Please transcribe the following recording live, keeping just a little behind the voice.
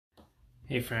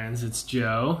Hey friends, it's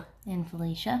Joe. And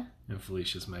Felicia. And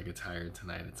Felicia's mega tired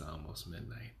tonight. It's almost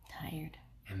midnight. Tired.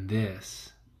 And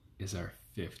this is our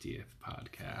 50th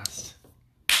podcast.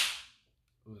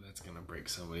 Ooh, that's going to break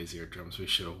somebody's eardrums. We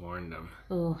should have warned them.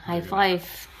 Ooh, high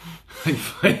five. High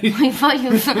five. High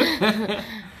five.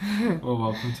 Well,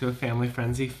 welcome to a family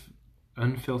frenzy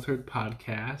unfiltered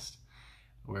podcast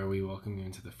where we welcome you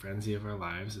into the frenzy of our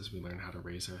lives as we learn how to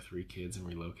raise our 3 kids and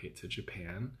relocate to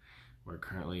Japan. We're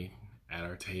currently at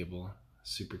our table,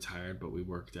 super tired, but we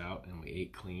worked out and we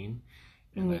ate clean.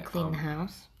 And we cleaned the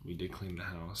house. We did clean the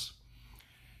house.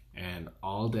 And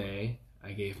all day,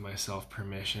 I gave myself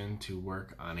permission to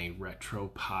work on a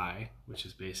RetroPie, which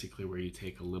is basically where you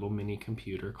take a little mini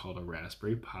computer called a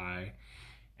Raspberry Pi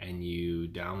and you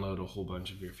download a whole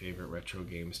bunch of your favorite retro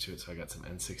games to it. So I got some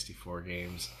N64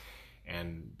 games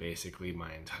and basically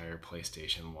my entire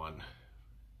PlayStation 1.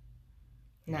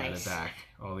 Nice. Got it back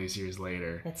all these years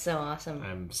later. That's so awesome.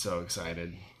 I'm so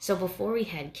excited. So before we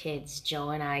had kids,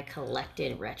 Joe and I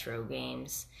collected retro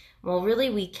games. Well, really,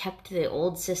 we kept the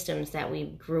old systems that we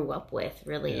grew up with,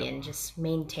 really, and just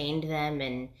maintained them.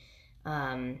 And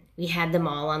we had them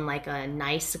all on like a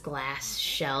nice glass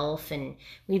shelf, and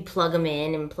we'd plug them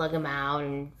in and plug them out,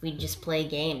 and we'd just play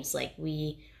games. Like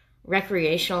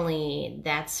recreationally,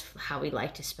 that's how we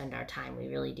like to spend our time. We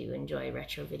really do enjoy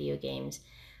retro video games.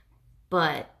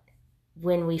 But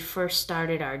when we first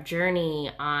started our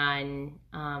journey on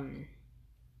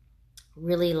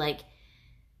really like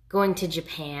going to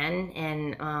Japan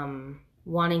and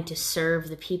wanting to serve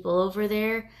the people over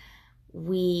there,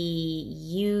 we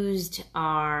used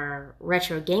our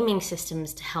retro gaming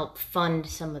systems to help fund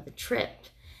some of the trip.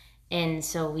 And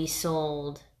so we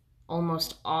sold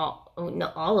almost all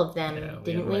of them,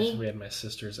 didn't we? We had my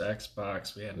sister's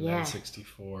Xbox, we had an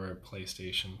N64,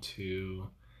 PlayStation 2.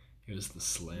 It was the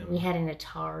Slim. We had an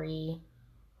Atari.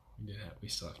 We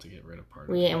still have to get rid of part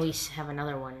of it. And we have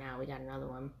another one now. We got another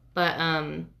one. But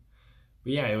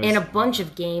yeah, it was, and a bunch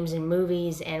of games and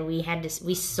movies, and we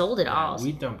sold it all.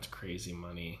 We dumped crazy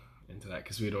money into that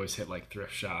because we'd always hit like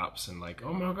thrift shops and like,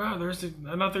 oh my god, there's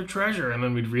another treasure, and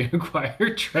then we'd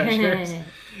reacquire treasures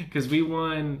because we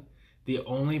won. The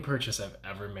only purchase I've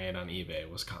ever made on eBay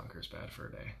was Concur's Bad Fur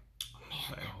Day. Man,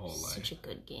 my whole life. Such a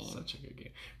good game. Such a good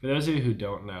game. For those of you who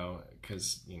don't know,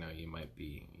 because you might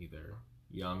be either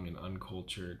young and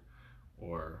uncultured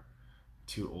or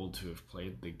too old to have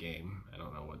played the game. I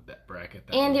don't know what that bracket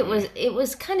that and would be. It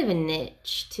was kind of a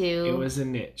niche too. It was a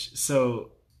niche.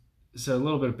 So a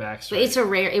little bit of backstory. But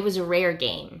it was a rare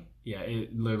game. Yeah,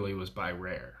 it literally was by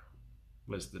Rare.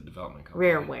 Was the development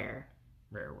company.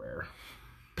 Rareware.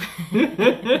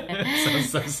 Sounds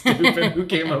so stupid. Who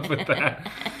came up with that?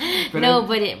 But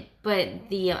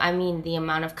the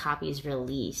amount of copies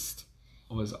released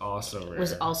was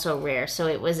also rare. So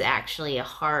it was actually a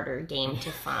harder game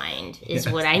to find, is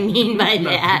what I mean by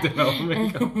that.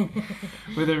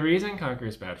 But the reason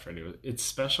Concur's Bad Freddy, it's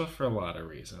special for a lot of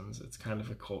reasons. It's kind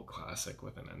of a cult classic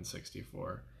with an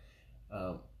N64.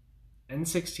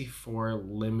 N64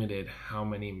 limited how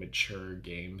many mature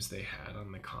games they had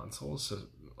on the console, so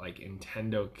like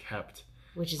Nintendo kept,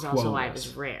 which is also why it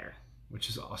was rare. You're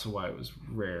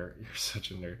such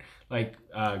a nerd. Like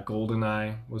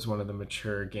GoldenEye was one of the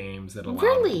mature games that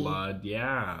allowed blood.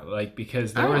 Yeah, like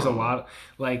because there was a lot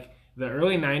like the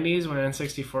early 90s when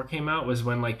N64 came out was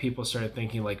when like people started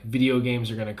thinking like video games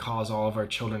are going to cause all of our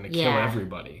children to kill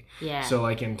everybody. Yeah. So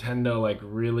like Nintendo like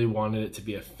really wanted it to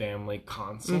be a family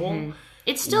console. Mm-hmm.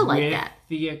 It's still like that.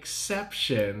 With the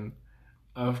exception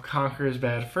of Concur's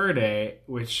Bad Fur Day,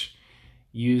 which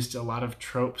used a lot of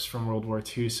tropes from World War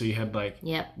II. So you had like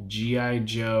G.I.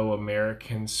 Joe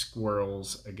American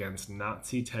squirrels against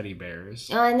Nazi teddy bears.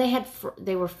 Oh, and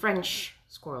they were French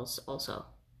squirrels also.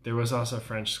 There was also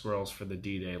French squirrels for the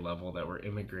D-Day level that were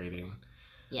immigrating.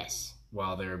 Yes.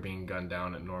 While they were being gunned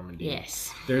down at Normandy.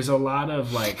 Yes. There's a lot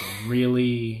of like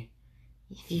really...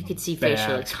 If you could see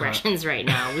facial expressions right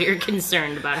now, we're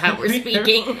concerned about how we're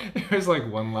speaking. There's like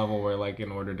one level where like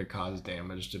in order to cause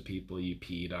damage to people, you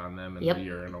peed on them in the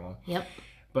urinal. Yep.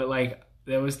 But like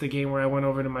that was the game where I went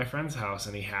over to my friend's house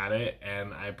and he had it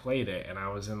and I played it and I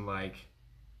was in like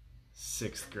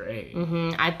 6th grade. Mm-hmm.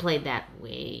 I played that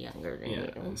way younger than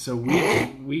you. So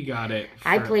we got it.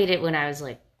 I played it when I was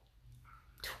like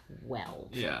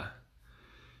 12. Yeah.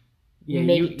 Yeah,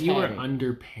 you were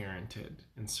underparented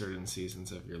in certain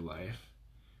seasons of your life,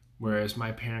 whereas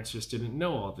my parents just didn't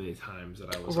know all the times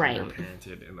that I was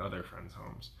underparented in other friends'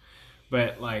 homes.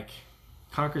 But like,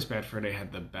 Concur's Bad Fur Day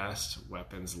had the best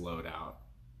weapons loadout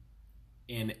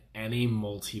in any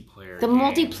multiplayer game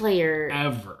multiplayer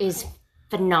ever. Is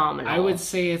phenomenal. I would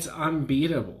say it's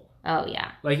unbeatable. Oh,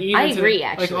 yeah. Like, even I agree,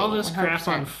 actually. Like, all this 100%. crap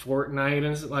on Fortnite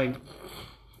and, like,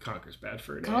 Conker's bad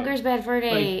for a day. Conker's bad for a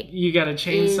day. Like, you got a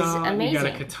chainsaw, you got a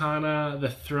amazing. katana, the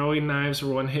throwing knives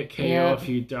were one-hit KO Yep. if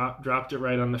you dropped it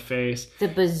right on the face. The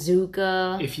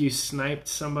bazooka. If you sniped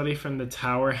somebody from the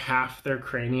tower, half their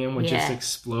cranium would just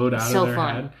explode out of their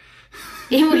head.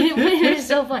 It was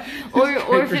so fun.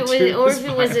 Or if it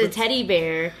was a teddy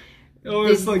bear. Oh,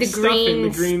 it's like stuffing, the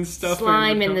green stuffing.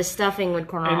 Slime and the stuffing would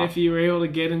come off. And if you were able to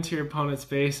get into your opponent's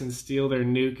base and steal their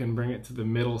nuke and bring it to the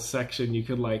middle section, you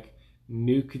could like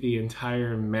nuke the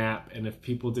entire map. And if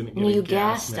people didn't get a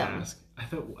gas mask, I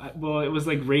thought, well, it was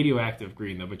like radioactive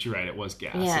green though. But you're right, it was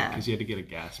gas. Yeah, because you had to get a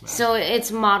gas mask. So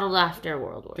it's modeled after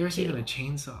World War II. There's even a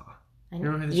chainsaw.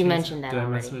 You mentioned that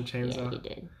already. Did I mention a chainsaw? Yeah, you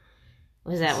did.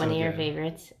 Was that one of your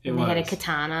favorites? They had a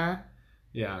katana.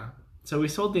 Yeah. So we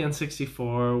sold the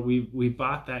N64. We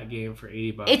bought that game for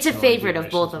 $80. It's a favorite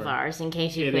of both of ours, in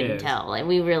case you couldn't tell, and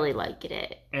we really liked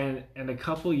it. And a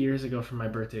couple years ago for my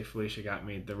birthday, Felicia got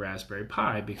me the Raspberry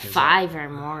Pi because 5 or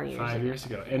more years. 5 years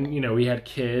ago, and you know we had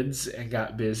kids and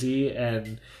got busy.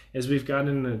 And as we've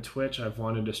gotten into Twitch, I've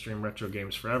wanted to stream retro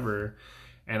games forever.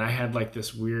 And I had like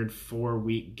this weird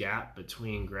 4-week gap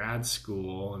between grad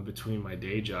school and between my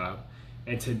day job.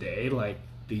 And today, like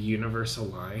the universe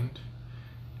aligned.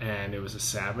 And it was a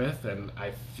Sabbath, and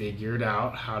I figured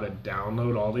out how to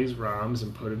download all these ROMs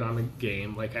and put it on a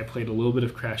game. Like, I played a little bit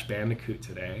of Crash Bandicoot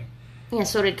today. Yeah,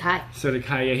 so did Kai.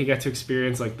 Yeah, he got to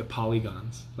experience, like, the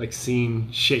polygons. Like,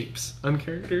 seeing shapes on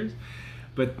characters.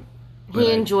 But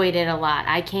he enjoyed it a lot.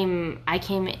 I came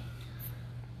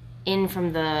in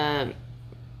from the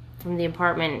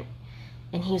apartment,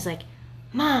 and he was like,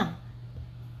 Mom,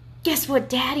 guess what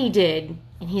Daddy did?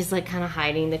 And he's like kind of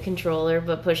hiding the controller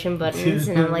but pushing buttons.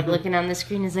 And I'm like looking on the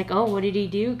screen. He's like, oh, what did he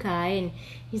do, Kai? And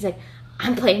he's like,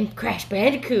 I'm playing Crash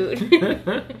Bandicoot.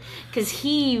 Because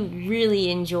he really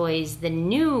enjoys the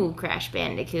new Crash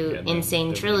Bandicoot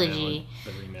Insane Trilogy.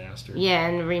 The remastered. Yeah,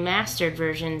 and the remastered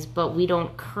versions. But we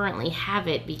don't currently have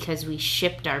it because we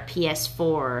shipped our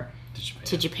PS4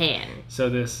 to Japan. So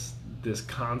this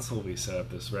console we set up,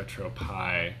 this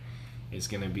RetroPie, is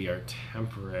going to be our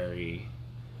temporary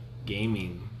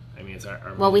gaming. I mean, it's our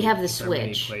well, mini, we have the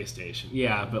Switch, mini PlayStation.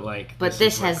 Yeah, but like,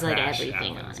 this has like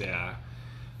everything on it. Yeah.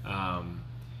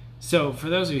 So for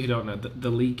those of you who don't know,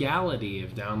 the legality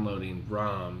of downloading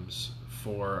ROMs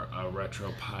for a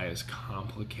RetroPie is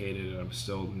complicated, and I'm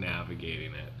still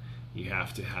navigating it. You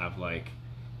have to have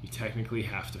you technically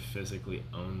have to physically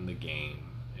own the game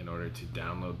in order to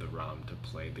download the ROM to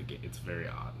play the game. It's very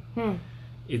odd.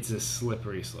 It's a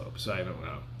slippery slope, so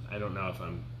I don't know if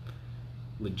I'm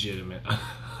legitimate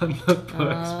on the books,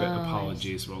 but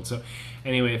apologies, world. So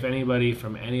anyway, if anybody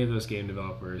from any of those game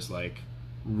developers like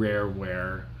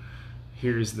Rareware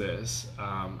hears this,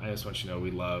 I just want you to know we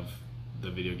love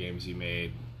the video games you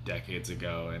made decades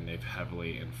ago, and they've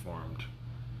heavily informed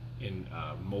and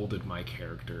molded my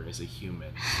character as a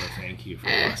human. So thank you for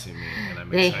blessing me, and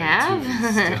I'm excited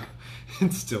to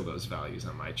instill those values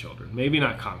on my children. Maybe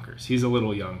not Conker's. He's a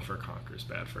little young for Conker's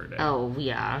bad for a day. Oh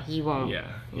yeah, he won't. Yeah,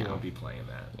 he won't be playing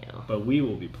that. No. But we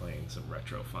will be playing some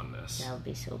retro funness. That would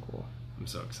be so cool. I'm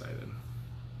so excited.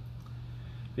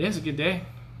 But yeah, it was a good day.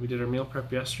 We did our meal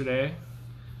prep yesterday.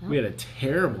 We had a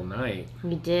terrible night.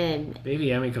 We did. Baby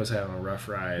Emiko's having a rough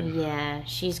ride. Yeah,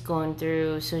 she's going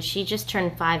through. So she just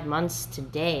turned 5 months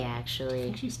today, actually. I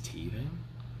think she's teething.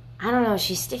 I don't know.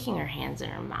 She's sticking her hands in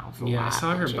her mouth a lot. Yeah, I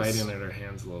saw her biting at her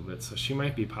hands a little bit, so she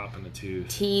might be popping a tooth.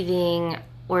 Teething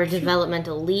or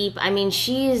developmental leap. I mean,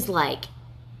 she is like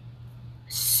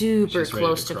super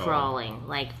close to crawling.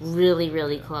 Like really,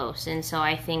 really close. And so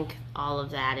I think all of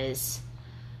that is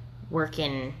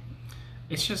working.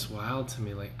 It's just wild to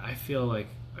me. Like, I feel like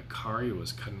Akari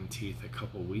was cutting teeth a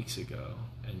couple weeks ago,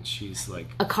 and she's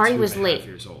like Akari was late.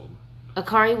 Years old.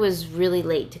 Akari was really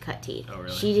late to cut teeth. Oh,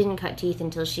 really? She didn't cut teeth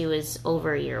until she was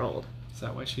over a year old. Is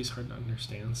that why she's hard to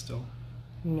understand still?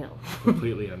 No.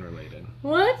 Completely unrelated.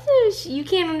 What? You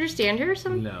can't understand her or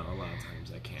something? No, a lot of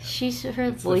times I can't.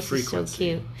 Her voice is so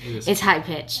cute. It's high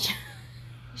pitched.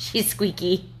 She's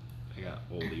squeaky. I got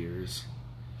old ears.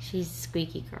 She's a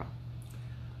squeaky girl.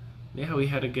 Yeah, we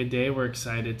had a good day. We're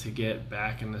excited to get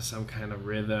back into some kind of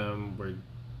rhythm. We're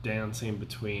dancing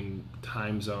between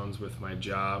time zones with my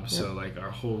job, so like our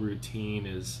whole routine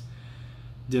is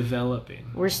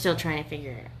developing. We're still trying to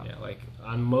figure it out. Yeah, like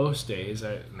on most days,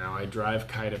 I drive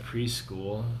Kai to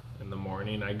preschool in the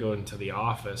morning. I go into the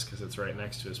office because it's right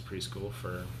next to his preschool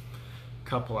for a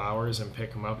couple hours and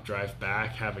pick him up, drive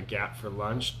back, have a gap for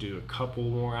lunch, do a couple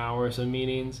more hours of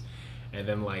meetings, and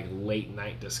then like late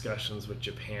night discussions with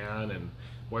Japan and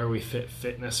where we fit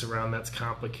fitness around, that's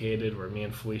complicated. Where me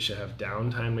and Felicia have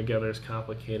downtime together is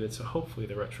complicated. So hopefully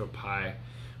the RetroPie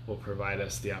will provide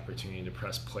us the opportunity to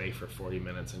press play for 40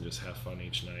 minutes and just have fun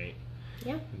each night.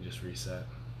 Yeah. And just reset.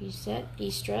 Reset,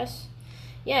 de-stress.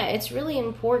 Yeah, it's really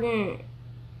important.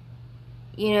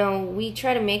 You know, we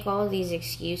try to make all of these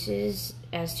excuses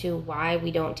as to why we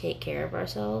don't take care of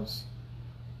ourselves.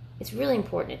 It's really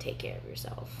important to take care of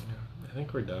yourself. Yeah, I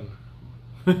think we're done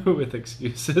with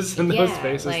excuses in those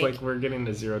spaces. Like, we're getting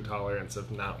to zero tolerance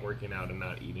of not working out and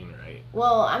not eating right.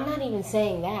 Well, I'm not even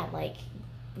saying that. Like,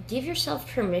 give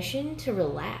yourself permission to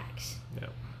relax. Yeah.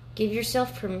 Give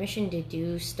yourself permission to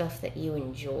do stuff that you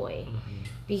enjoy. Mm-hmm.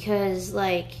 Because,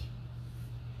 like,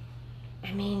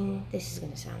 I mean, this is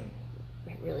going to sound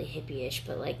really hippie-ish,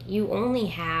 but, like, you only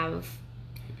have...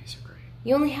 Hippies are great.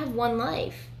 You only have one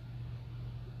life.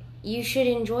 You should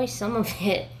enjoy some of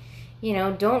it. You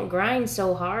know, don't grind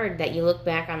so hard that you look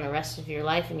back on the rest of your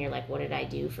life and you're like, what did I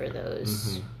do for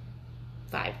those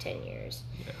 5-10 years?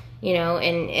 Yeah. You know,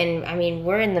 and I mean,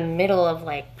 we're in the middle of,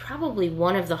 like, probably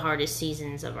one of the hardest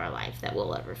seasons of our life that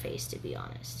we'll ever face, to be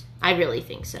honest. I really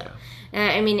think so. Yeah.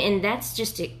 I mean, and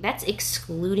that's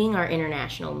excluding our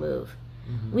international move.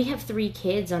 Mm-hmm. We have 3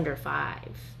 kids under 5.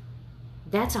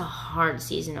 That's a hard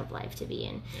season of life to be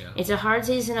in. Yeah. It's a hard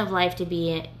season of life to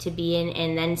be in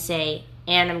and then say,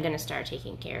 and I'm going to start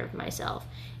taking care of myself,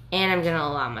 and I'm going to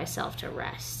allow myself to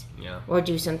rest. Yeah. Or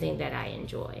do something that I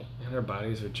enjoy. And our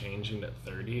bodies are changing at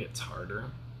 30. It's harder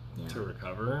to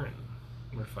recover, and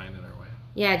we're finding our way.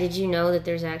 Yeah, did you know that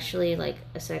there's actually, like,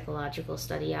 a psychological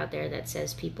study out there that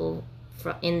says people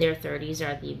in their 30s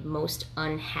are the most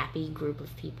unhappy group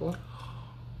of people?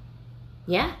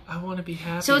 Yeah. I want to be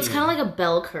happy. So it's kind of like a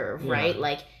bell curve, right?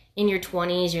 Like, in your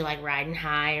 20s, you're, like, riding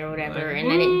high or whatever,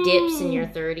 and then it dips in your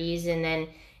 30s, and then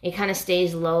it kind of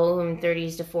stays low from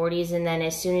 30s to 40s, and then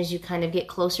as soon as you kind of get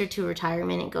closer to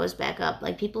retirement, it goes back up.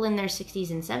 Like, people in their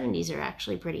 60s and 70s are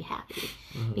actually pretty happy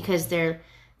because they're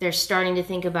starting to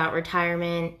think about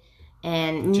retirement,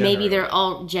 and maybe they're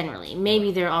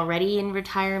already in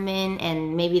retirement,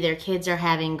 and maybe their kids are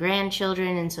having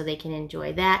grandchildren, and so they can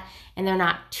enjoy that, and they're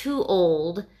not too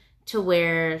old to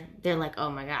where they're like, oh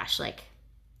my gosh, like,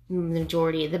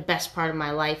 the best part of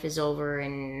my life is over,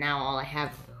 and now all I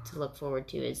have to look forward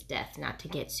to is death. Not to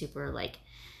get super, like,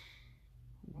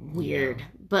 weird,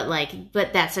 but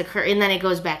that's and then it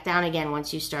goes back down again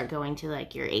once you start going to,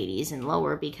 like, your 80s and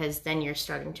lower, because then you're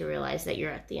starting to realize that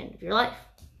you're at the end of your life.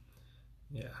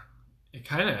 Yeah, it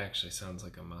kind of actually sounds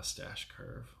like a mustache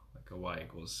curve, like a y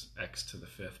equals x to the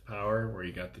 5th power, where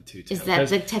you got the 2 tails. Is that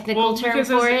the technical term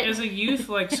for it? As a youth,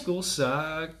 like, school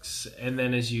sucks, and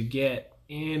then as you get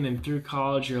in and through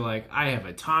college, you're like, I have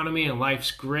autonomy and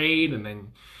life's great, and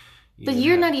then but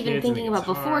you're not even thinking about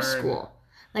before school.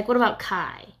 Like, what about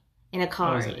Kai in a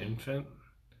car? Oh, as an infant?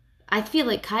 I feel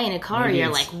like Kai and Akari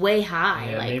are, like, way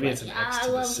high. Yeah, like, maybe it's an X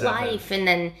to the 7th. I love life. And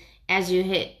then as you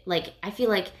hit, like, I feel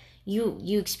like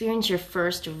you experience your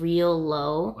first real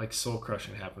low. Like, soul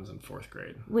crushing happens in 4th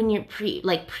grade. When you're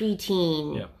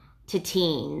preteen to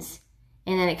teens.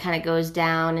 And then it kind of goes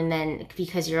down, and then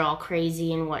because you're all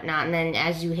crazy and whatnot. And then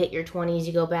as you hit your 20s,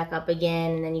 you go back up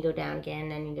again, and then you go down again,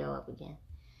 and then you go up again.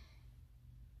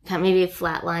 Maybe it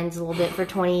flatlines a little bit for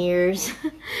 20 years.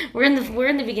 We're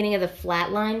in the beginning of the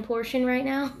flatline portion right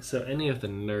now. So any of the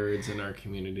nerds in our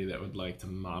community that would like to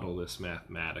model this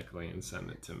mathematically and send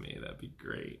it to me, that'd be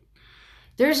great.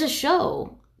 There's a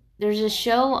show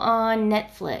on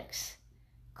Netflix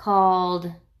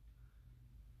called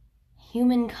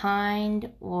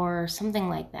Humankind or something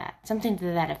like that. Something to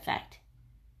that effect.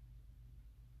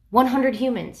 100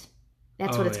 Humans.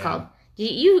 That's what it's called.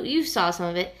 You saw some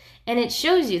of it, and it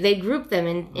shows you, they group them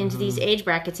into these age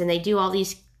brackets, and they do all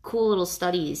these cool little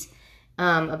studies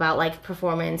about, like,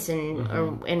 performance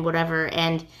and whatever,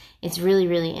 and it's really,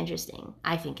 really interesting.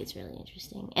 I think it's really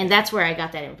interesting. And that's where I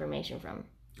got that information from.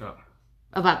 Oh.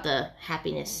 About the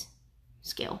happiness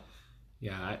scale.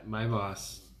 Yeah, my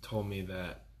boss told me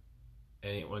that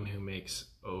anyone who makes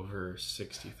over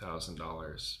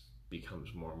 $60,000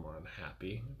 becomes more and more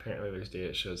unhappy. Apparently there's data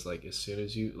that shows, like, as soon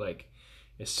as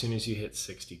you hit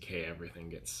 60K, everything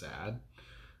gets sad.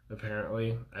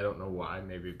 Apparently, I don't know why.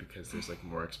 Maybe because there's, like,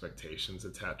 more expectations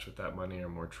attached with that money, or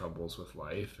more troubles with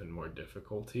life and more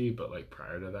difficulty. But, like,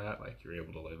 prior to that, like, you're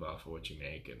able to live off of what you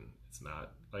make, and it's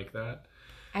not like that.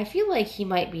 I feel like he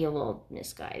might be a little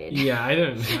misguided. Yeah, I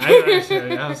don't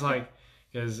understand. I was like,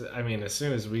 because, I mean, as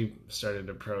soon as we started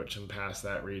to approach and past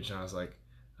that region, I was like,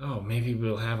 oh, maybe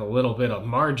we'll have a little bit of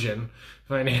margin.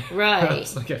 Right. I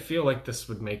was like, I feel like this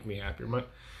would make me happier. Money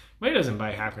doesn't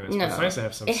buy happiness, but it's nice to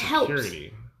have some security.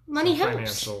 Helps. money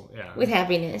helps with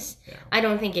happiness. Yeah. I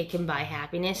don't think it can buy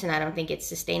happiness, and I don't think it's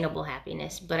sustainable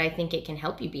happiness, but I think it can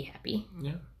help you be happy.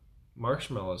 Yeah.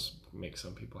 Marshmallows make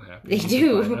some people happy. They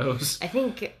do. I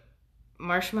think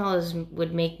marshmallows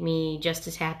would make me just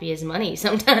as happy as money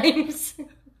sometimes.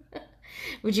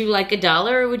 Would you like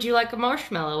 $1 or would you like a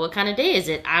marshmallow? What kind of day is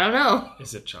it? I don't know.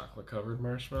 Is it chocolate covered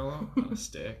marshmallow on a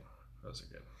stick? Those are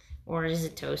good. Or is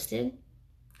it toasted?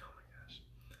 Oh my gosh.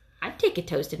 I'd take a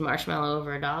toasted marshmallow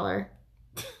over $1.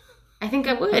 I think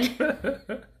I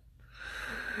would.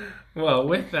 Well,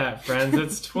 with that, friends,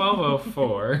 it's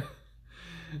 12:04.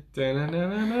 To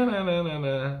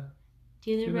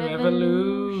the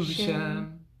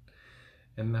revolution.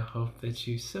 And the hope that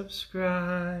you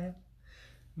subscribe.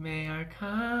 May our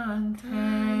content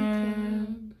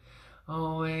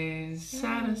always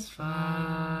satisfy.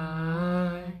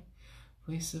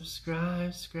 Please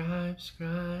subscribe.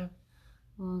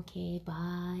 Okay,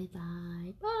 bye.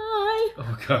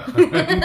 Oh, God.